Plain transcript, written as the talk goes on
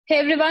Hey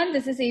everyone,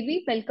 this is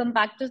AB. Welcome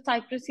back to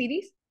Cypress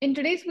series. In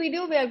today's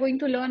video, we are going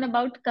to learn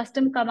about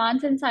custom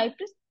commands in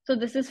Cypress. So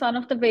this is one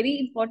of the very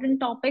important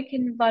topic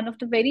in one of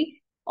the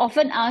very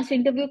often asked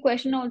interview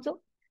question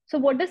also. So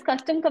what does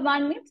custom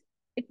command means?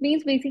 It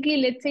means basically,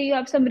 let's say you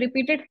have some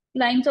repeated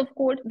lines of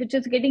code which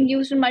is getting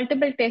used in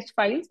multiple test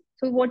files.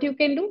 So what you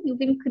can do, you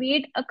can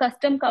create a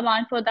custom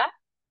command for that,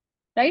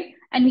 right?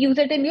 And use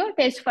it in your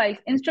test files.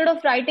 Instead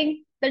of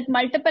writing that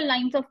multiple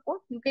lines of code,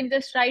 you can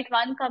just write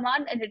one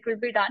command and it will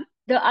be done.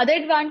 The other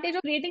advantage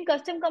of creating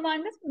custom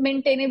command is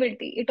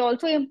maintainability. It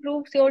also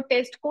improves your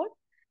test code.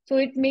 So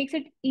it makes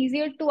it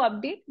easier to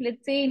update.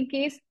 Let's say in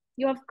case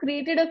you have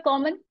created a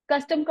common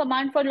custom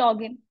command for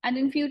login and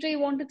in future you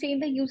want to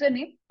change the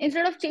username.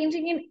 Instead of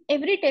changing in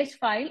every test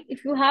file,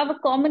 if you have a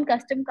common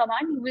custom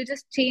command, you will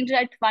just change it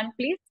at one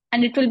place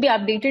and it will be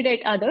updated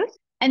at others.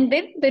 And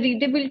then the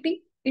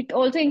readability, it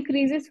also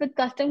increases with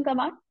custom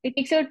command. It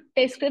makes your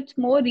test scripts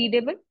more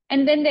readable.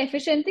 And then the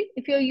efficiency,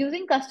 if you're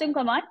using custom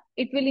command,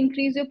 it will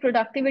increase your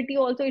productivity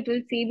also. It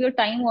will save your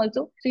time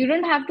also. So you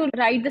don't have to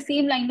write the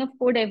same line of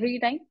code every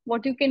time.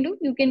 What you can do,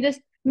 you can just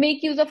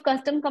make use of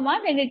custom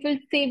command and it will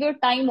save your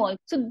time also.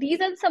 So these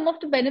are some of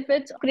the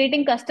benefits of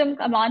creating custom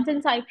commands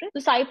in Cypress.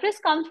 So Cypress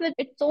comes with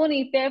its own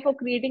API for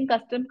creating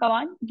custom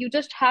command. You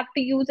just have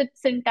to use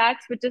its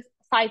syntax, which is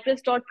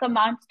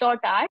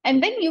cypress.commands.add,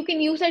 and then you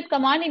can use that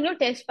command in your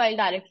test file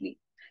directly.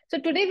 So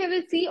today we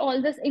will see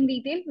all this in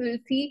detail. We will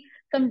see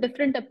some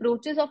different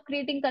approaches of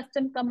creating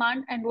custom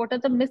command and what are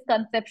the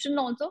misconceptions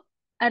also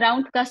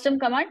around custom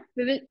command.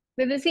 We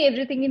will see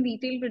everything in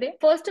detail today.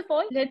 First of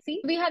all, let's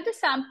see. We have the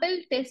sample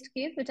test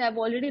case, which I've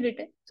already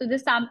written. So the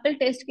sample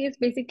test case,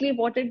 basically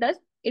what it does,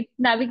 it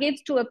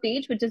navigates to a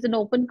page, which is an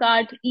open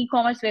cart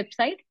e-commerce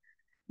website.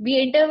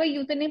 We enter our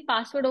username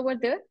password over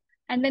there.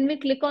 And then we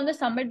click on the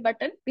submit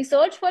button. We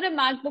search for a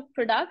MacBook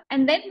product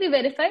and then we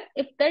verify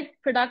if that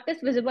product is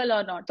visible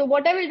or not. So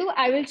what I will do,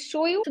 I will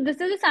show you. So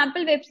this is a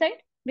sample website.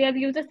 We have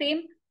used the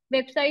same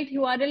website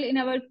URL in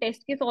our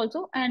test case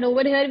also. And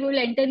over here, we will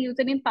enter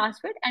username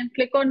password and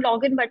click on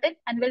login button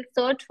and we'll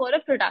search for a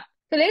product.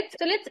 So let's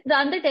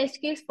run the test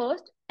case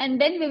first.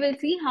 And then we will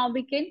see how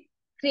we can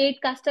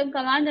create custom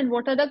command and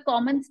what are the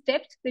common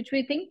steps which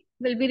we think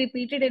will be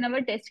repeated in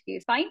our test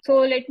case. Fine. So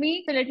let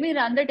me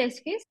run the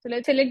test case. So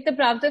let's select the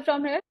browser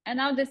from here. And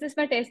now this is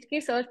my test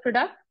case, search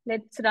product.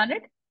 Let's run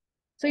it.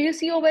 So you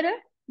see over here,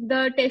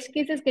 the test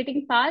case is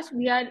getting passed.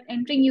 We are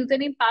entering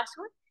username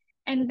password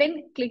and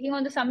then clicking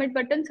on the submit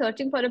button,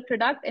 searching for a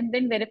product and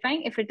then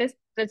verifying if it is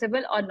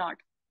visible or not.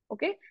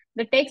 Okay.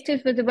 The text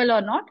is visible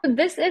or not. So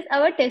this is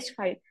our test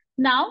file.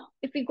 Now,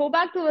 if we go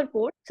back to our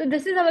code, so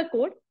this is our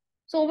code.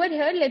 So over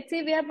here, let's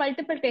say we have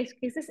multiple test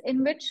cases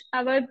in which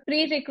our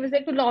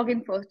prerequisite to log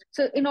in first.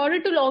 So in order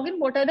to log in,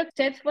 what are the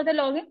steps for the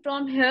login?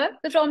 From here,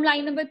 so from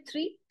line number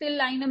 3 till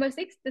line number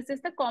 6, this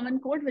is the common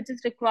code which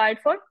is required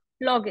for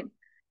login.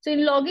 So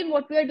in login,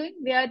 what we are doing,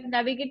 we are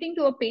navigating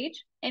to a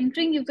page,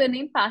 entering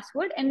username,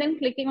 password, and then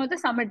clicking on the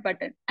submit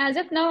button. As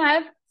of now, I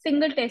have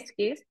single test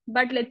case,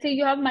 but let's say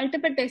you have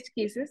multiple test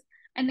cases.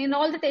 And in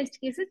all the test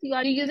cases, you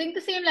are using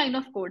the same line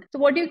of code. So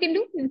what you can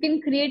do, you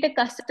can create a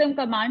custom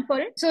command for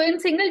it. So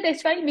in single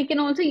test file, we can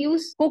also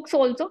use hooks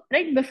also,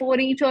 right? Before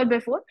each or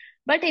before.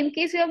 But in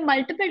case you have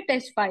multiple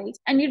test files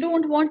and you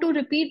don't want to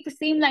repeat the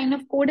same line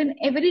of code in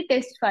every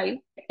test file,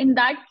 in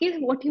that case,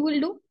 what you will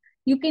do,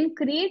 you can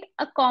create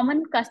a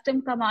common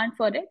custom command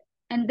for it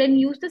and then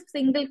use the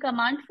single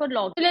command for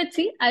login. So let's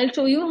see, I'll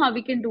show you how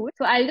we can do it.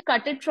 So I'll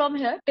cut it from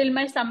here till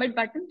my submit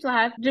button. So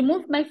I have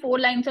removed my 4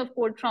 lines of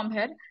code from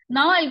here.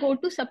 Now I'll go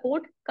to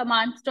support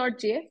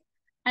commands.js.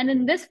 And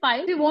in this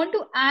file, if you want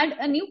to add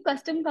a new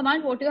custom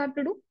command, what you have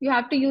to do, you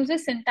have to use a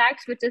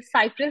syntax, which is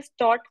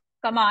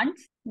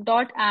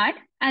cypress.commands.add.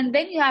 And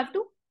then you have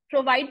to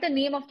provide the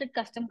name of the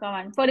custom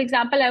command. For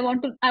example, I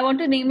want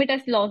to name it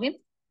as login.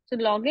 So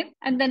login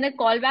and then a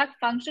callback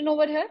function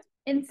over here.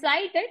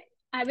 Inside it,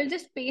 I will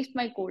just paste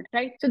my code,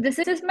 right? So this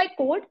is my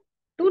code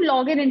to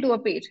log in into a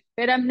page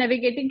where I'm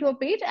navigating to a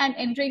page and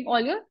entering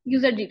all your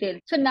user details.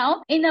 So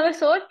now in our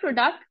search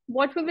product,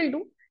 what we will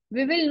do,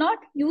 we will not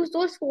use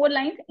those 4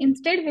 lines.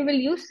 Instead, we will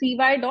use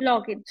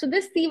cy.login. So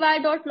this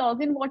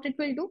cy.login, what it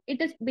will do,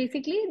 it is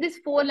basically this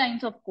 4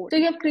 lines of code. So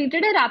you have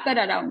created a wrapper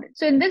around it.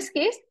 So in this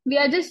case, we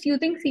are just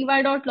using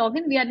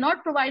cy.login. We are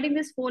not providing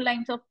this 4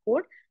 lines of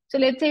code. So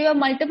let's say you have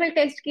multiple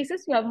test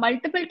cases, you have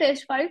multiple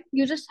test files,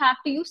 you just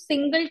have to use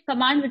single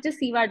command, which is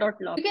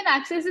cy.log. You can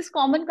access this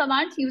common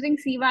commands using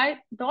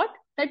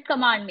cy.that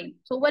command name.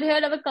 So over here,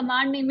 our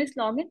command name is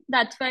login.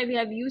 That's why we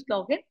have used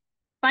login.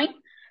 Fine.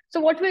 So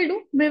what we'll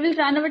do, we will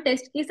run our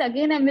test case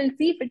again and we'll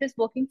see if it is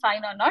working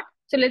fine or not.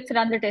 So let's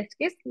run the test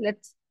case.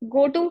 Let's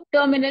go to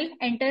terminal,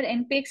 enter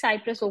npx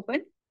cypress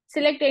open,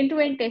 select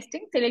end-to-end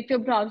testing, select your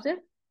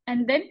browser,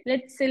 and then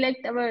let's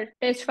select our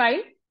test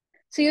file.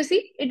 So you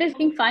see, it is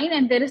working fine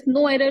and there is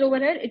no error over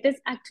here. It is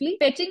actually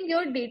fetching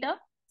your data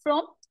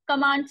from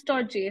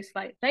commands.js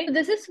file, right? So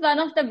this is one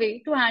of the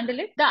way to handle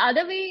it. The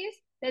other way is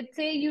let's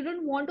say you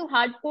don't want to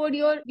hard code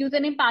your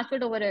username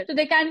password over here. So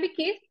there can be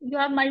case you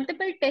have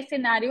multiple test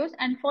scenarios,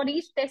 and for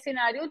each test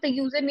scenario, the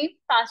username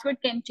password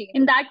can change.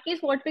 In that case,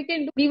 what we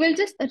can do, we will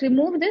just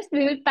remove this.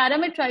 We will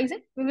parameterize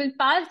it. We will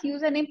pass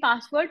username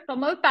password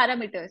from our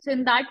parameters. So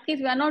in that case,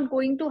 we are not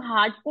going to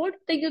hard code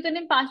the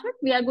username password.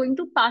 We are going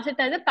to pass it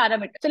as a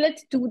parameter. So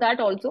let's do that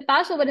also.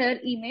 Pass over here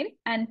email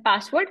and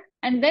password,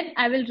 and then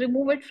I will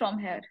remove it from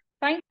here.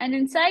 Fine. And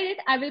inside it,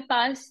 I will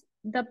pass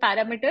the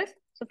parameters.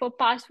 So for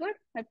password,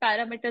 my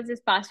parameters is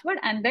password,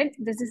 and then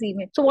this is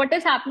email. So what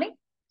is happening?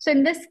 So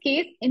in this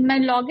case, in my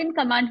login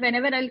command,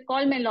 whenever I'll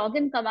call my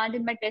login command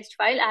in my test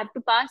file, I have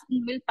to pass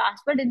email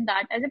password in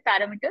that as a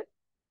parameter.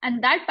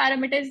 And that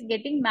parameter is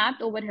getting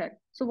mapped over here.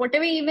 So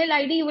whatever email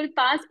ID you will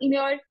pass in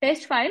your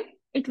test file,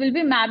 it will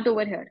be mapped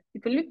over here.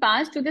 It will be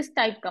passed to this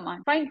type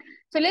command. Fine.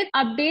 So let's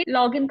update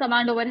login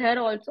command over here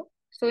also.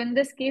 So in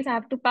this case, I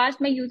have to pass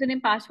my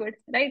username password,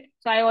 right?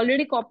 So I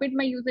already copied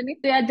my username.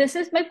 So yeah, this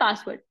is my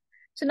password.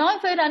 So now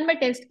if I run my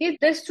test case,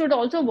 this should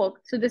also work.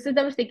 So this is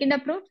the second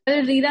approach. I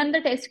will rerun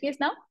the test case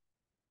now.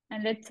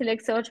 And let's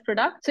select search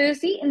product. So you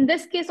see, in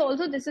this case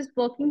also, this is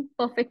working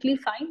perfectly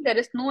fine. There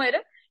is no error.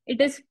 It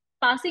is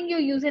passing your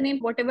username,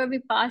 whatever we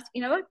passed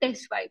in our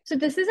test file. So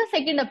this is a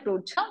second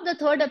approach. Now the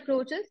third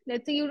approach is,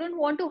 let's say you don't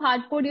want to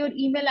hard code your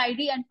email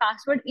ID and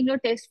password in your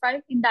test file.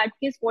 In that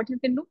case, what you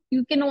can do,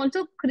 you can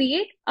also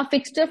create a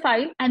fixture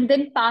file and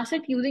then pass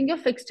it using your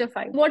fixture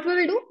file. What we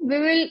will do, we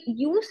will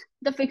use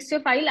the fixture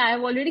file. I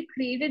have already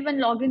created one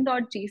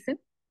login.json.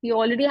 We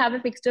already have a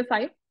fixture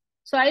file.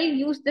 So I'll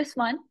use this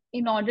one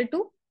in order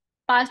to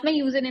pass my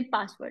username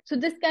password. So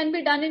this can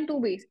be done in two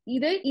ways.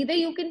 Either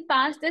you can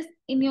pass this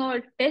in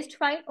your test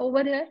file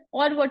over here,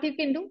 or what you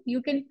can do, you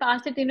can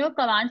pass it in your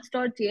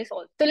commands.js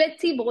also. So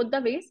let's see both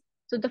the ways.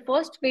 So the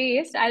first way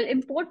is I'll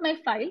import my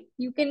file.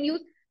 You can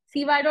use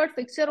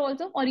cy.fixture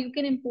also, or you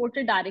can import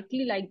it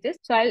directly like this.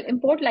 So I'll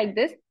import like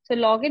this. So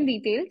login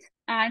details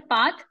and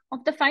path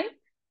of the file.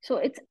 So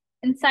it's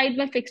inside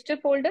my fixture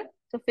folder.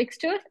 So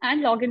fixtures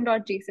and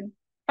login.json.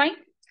 Fine.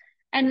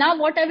 And now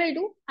what I will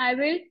do, I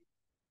will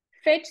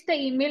fetch the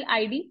email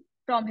ID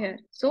from here.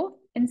 So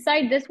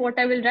inside this, what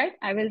I will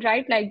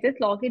write like this: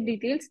 login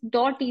details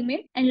dot email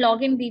and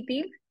login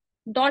details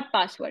dot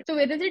password. So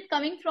where is it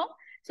coming from?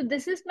 So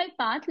this is my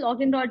path,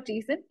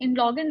 login.json. In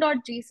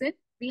login.json,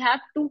 we have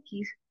two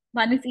keys.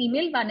 One is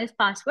email, one is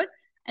password,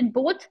 and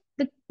both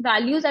the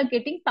values are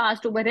getting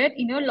passed over here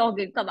in your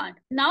login command.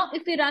 Now,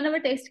 if we run our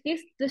test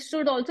case, this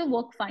should also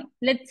work fine.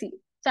 Let's see.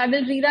 So I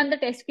will rerun the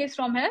test case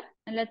from here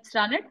and let's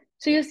run it.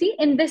 So you see,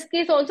 in this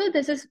case also,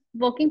 this is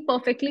working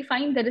perfectly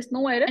fine. There is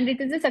no error and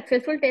it is a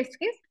successful test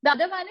case. The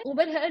other one is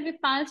over here, we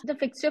passed the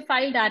fixture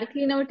file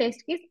directly in our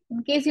test case.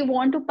 In case you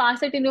want to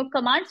pass it in your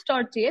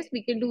commands.js,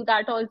 we can do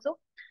that also.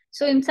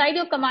 So inside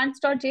your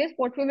commands.js,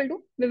 what we will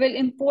do, we will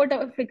import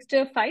a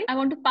fixture file. I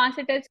want to pass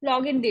it as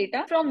login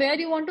data. From where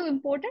you want to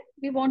import it,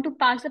 we want to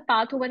pass the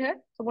path over here.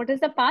 So what is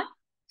the path?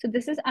 So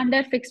this is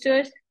under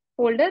fixtures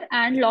folder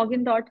and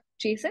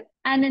login.json.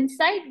 And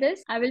inside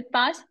this, I will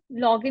pass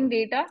login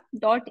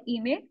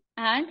data.email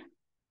and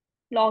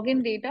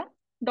login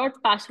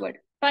data.password.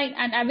 Fine.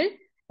 And I will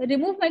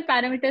remove my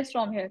parameters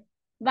from here.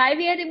 Why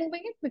we are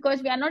removing it?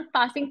 Because we are not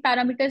passing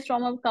parameters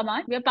from our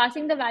command. We are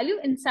passing the value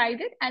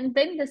inside it, and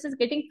then this is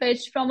getting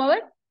fetched from our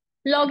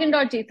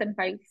login.json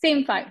file,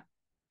 same file.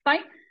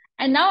 Fine.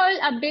 And now I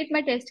will update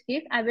my test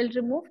case. I will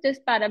remove this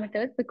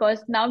parameters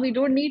because now we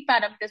don't need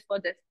parameters for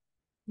this.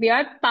 We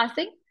are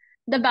passing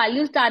the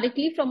values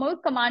directly from our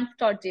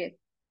commands.js.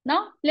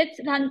 Now let's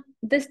run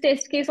this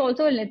test case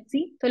also. Let's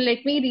see. So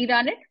let me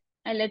rerun it.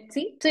 And let's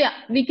see. So yeah,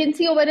 we can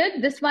see over here,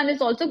 this one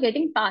is also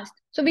getting passed.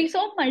 So we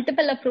saw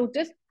multiple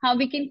approaches, how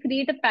we can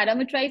create a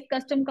parameterized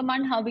custom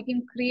command, how we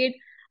can create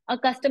a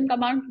custom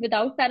command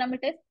without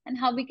parameters, and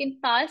how we can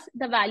pass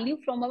the value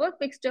from our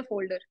fixture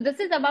folder. This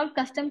is about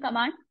custom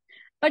command.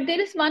 But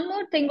there is one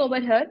more thing over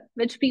here,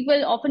 which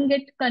people often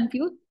get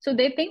confused. So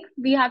they think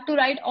we have to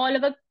write all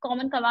our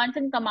common commands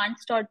in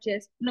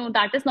commands.js. No,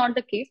 that is not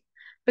the case.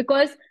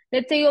 Because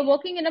let's say you're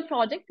working in a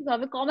project, you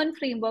have a common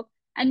framework,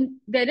 and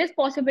there is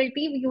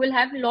possibility you will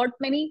have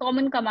many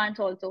common commands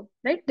also,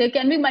 right? There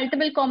can be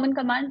multiple common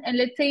commands, and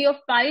let's say your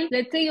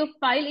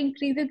file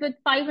increases with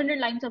 500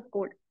 lines of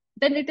code.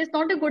 Then it is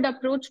not a good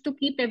approach to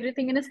keep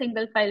everything in a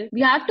single file.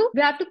 We have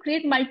to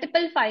create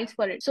multiple files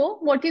for it. So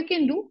what you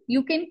can do,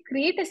 you can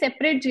create a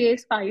separate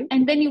JS file,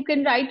 and then you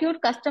can write your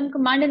custom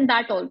command in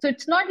that also. So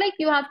it's not like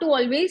you have to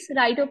always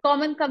write your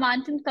common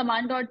commands in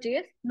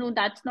command.js. No,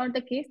 that's not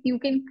the case. You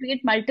can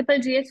create multiple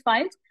JS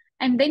files,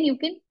 and then you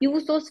can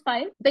use those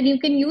files. Then you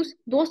can use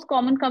those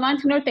common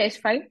commands in your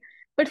test file.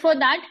 But for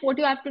that, what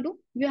you have to do,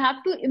 you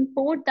have to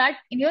import that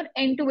in your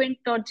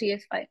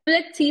end-to-end.js file. So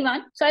let's see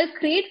one. So I'll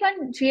create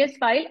one JS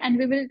file and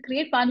we will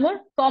create one more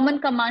common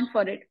command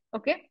for it.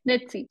 Okay,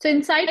 let's see. So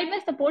inside my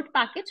support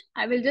package,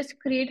 I will just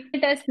create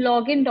it as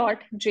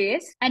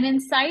login.js. And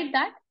inside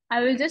that,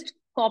 I will just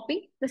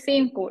copy the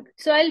same code.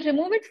 So I'll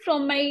remove it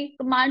from my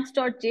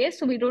commands.js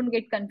so we don't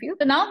get confused.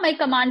 So now my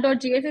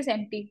command.js is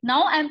empty.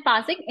 Now I'm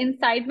passing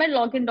inside my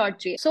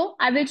login.js. So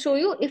I will show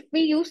you if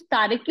we use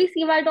directly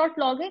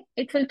cy.login,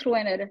 it will throw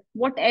an error.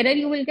 What error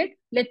you will get?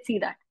 Let's see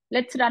that.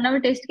 Let's run our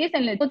test case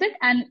and let's put it,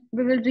 and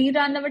we will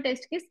rerun our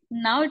test case.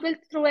 Now it will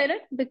throw error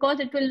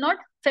because it will not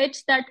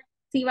fetch that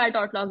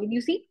cy.login.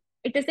 You see,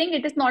 it is saying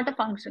it is not a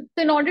function.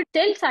 So in order to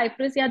tell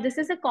Cypress, yeah, this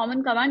is a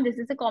common command, this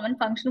is a common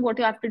function, what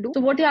you have to do.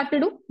 So what you have to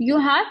do, you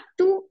have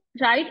to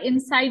write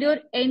inside your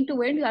end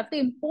to end, you have to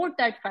import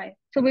that file.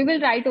 So we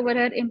will write over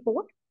here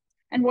import.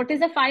 And what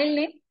is the file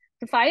name?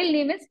 The file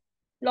name is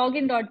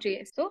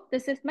login.js. So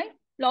this is my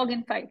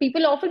login file.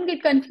 People often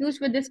get confused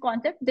with this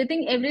concept. They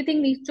think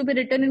everything needs to be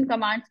written in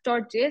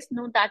commands.js.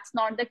 No, that's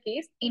not the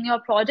case. In your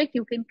project,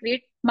 you can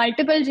create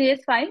multiple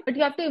JS files, but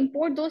you have to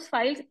import those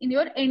files in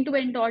your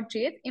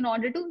end-to-end.js in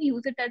order to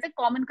use it as a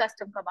common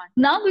custom command.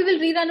 Now we will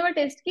rerun our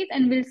test case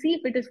and we'll see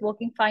if it is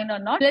working fine or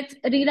not. Let's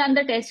rerun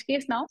the test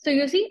case now. So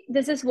you see,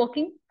 this is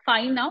working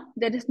fine now.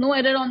 There is no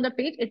error on the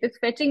page. It is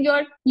fetching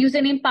your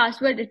username,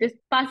 password. It is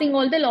passing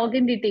all the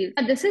login details.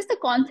 Now, this is the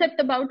concept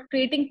about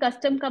creating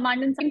custom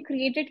command, and you can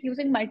create it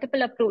using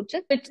multiple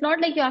approaches. It's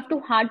not like you have to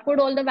hard code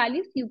all the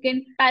values. You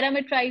can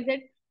parameterize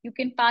it. You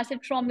can pass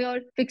it from your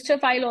fixture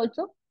file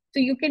also. So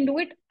you can do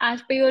it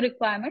as per your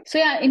requirement. So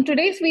yeah, in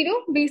today's video,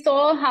 we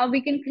saw how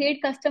we can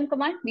create custom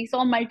command. We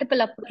saw multiple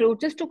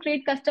approaches to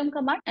create custom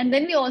command. And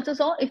then we also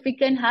saw if we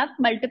can have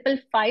multiple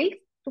files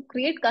to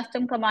create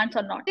custom commands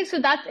or not. Okay, so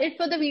that's it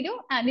for the video.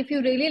 And if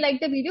you really like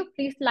the video,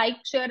 please like,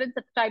 share, and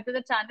subscribe to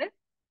the channel.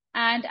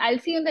 And I'll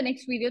see you in the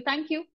next video. Thank you.